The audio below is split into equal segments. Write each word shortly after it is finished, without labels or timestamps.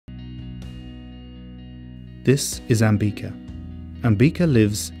This is Ambika. Ambika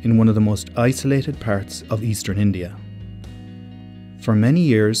lives in one of the most isolated parts of eastern India. For many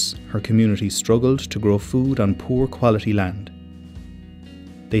years, her community struggled to grow food on poor quality land.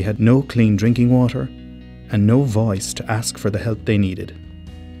 They had no clean drinking water and no voice to ask for the help they needed.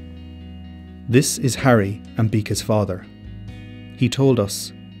 This is Harry, Ambika's father. He told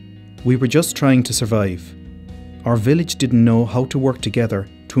us, "We were just trying to survive. Our village didn't know how to work together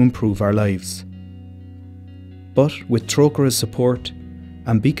to improve our lives." But with Trócaire's support,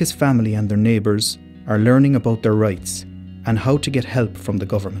 Ambika's family and their neighbours are learning about their rights and how to get help from the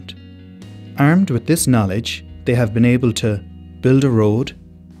government. Armed with this knowledge, they have been able to build a road,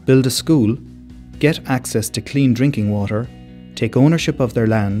 build a school, get access to clean drinking water, take ownership of their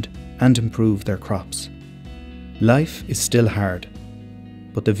land and improve their crops. Life is still hard,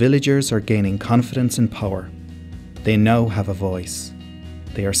 but the villagers are gaining confidence and power. They now have a voice.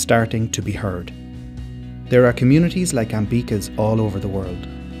 They are starting to be heard. There are communities like Ambika's all over the world,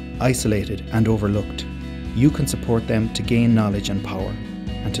 isolated and overlooked. You can support them to gain knowledge and power,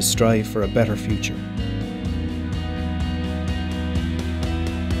 and to strive for a better future.